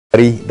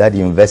that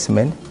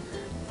investment,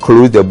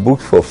 close the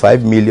books for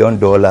 $5 million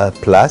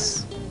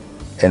plus,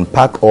 and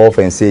pack off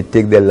and say,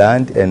 take the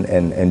land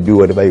and do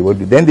whatever you want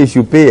to do. Then they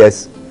should pay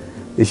us.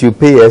 They should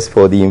pay us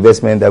for the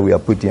investment that we are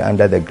putting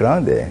under the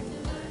ground there.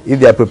 If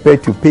they are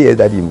prepared to pay us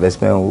that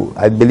investment,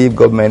 I believe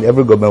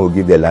every government will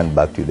give the land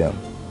back to them.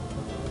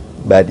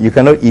 But you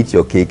cannot eat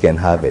your cake and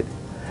have it.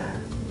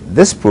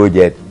 This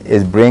project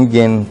is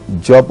bringing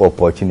job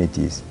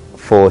opportunities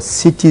for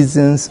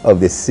citizens of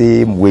the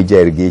same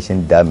Weija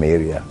irrigation dam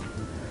area.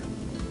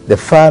 The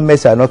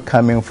farmers are not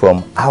coming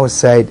from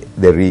outside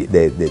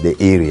the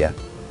area.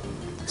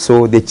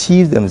 So the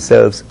chiefs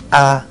themselves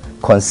are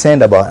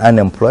concerned about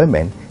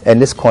unemployment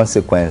and its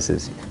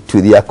consequences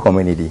to their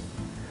community.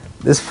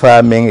 This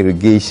farming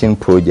irrigation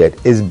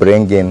project is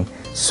bringing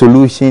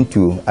solution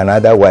to an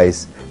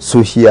otherwise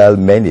social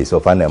menace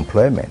of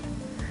unemployment.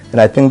 And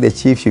I think the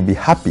chief should be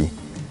happy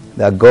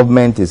that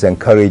government is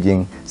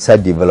encouraging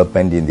such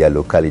development in their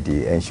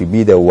locality and should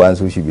be the ones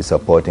who should be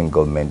supporting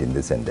government in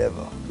this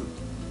endeavor.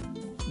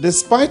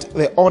 Despite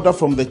the order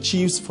from the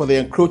chiefs for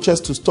the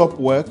encroachers to stop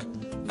work,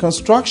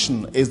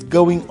 construction is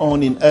going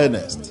on in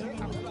earnest.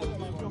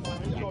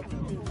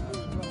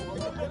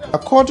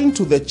 According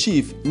to the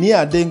chief,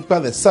 Niadengpa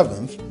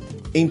VII,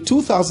 in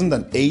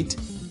 2008,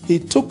 he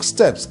took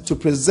steps to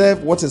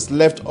preserve what is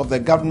left of the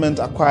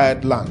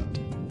government-acquired land.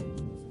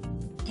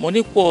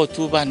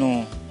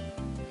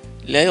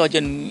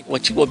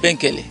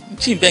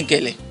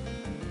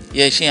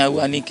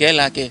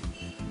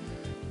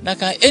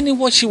 Naka any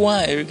what she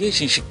want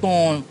irrigation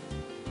shipon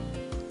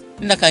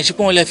naka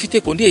shipon le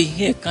fite ko dey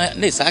here kan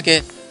ne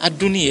sake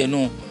aduni e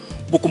no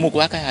bokomoko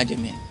aka ya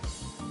jeme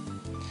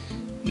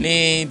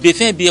ni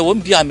befen bi e won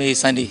bi ame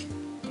sande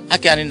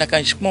aka ani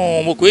naka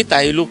shipon moko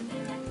eta elo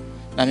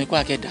na me ko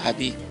ake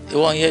dabi e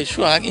won ye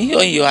sure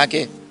yo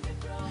ake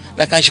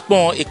naka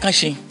shipon e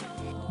kashin.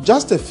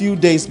 Just a few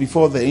days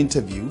before the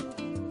interview,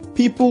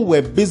 people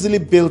were busily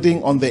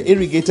building on the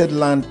irrigated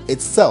land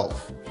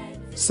itself.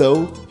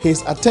 So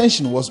his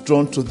attention was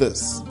drawn to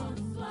this.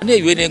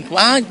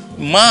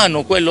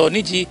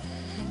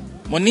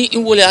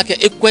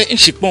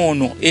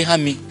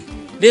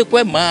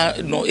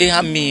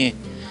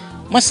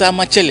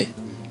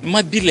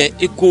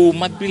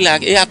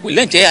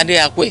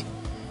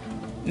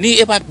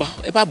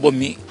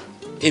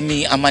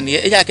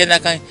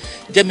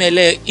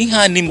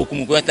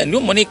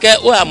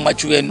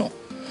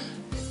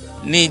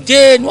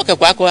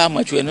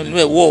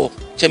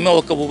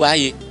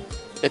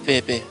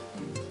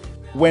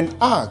 When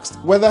asked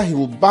whether he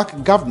will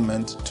back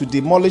government to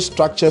demolish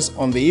structures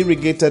on the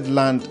irrigated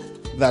land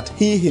that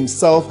he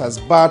himself has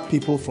barred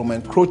people from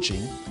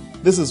encroaching,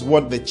 this is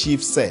what the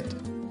chief said.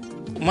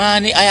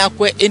 Mani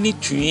ayakwe any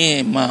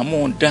tree ma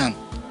mo dan.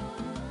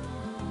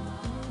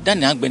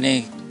 Dan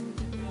agbene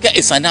ke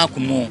isana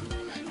kumo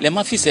le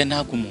ma fi se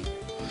na kumo.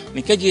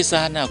 Ni keje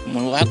sa na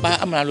kumo wa pa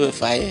amra lo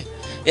fa ye.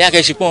 E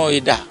ake shipon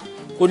ida.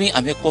 Ko ni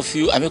ame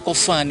coffee ame ko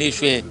fan ni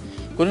hwe.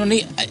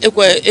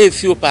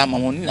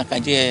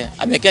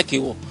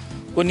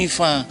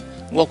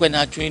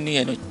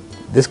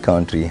 This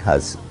country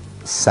has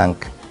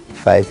sunk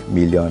 $5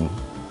 million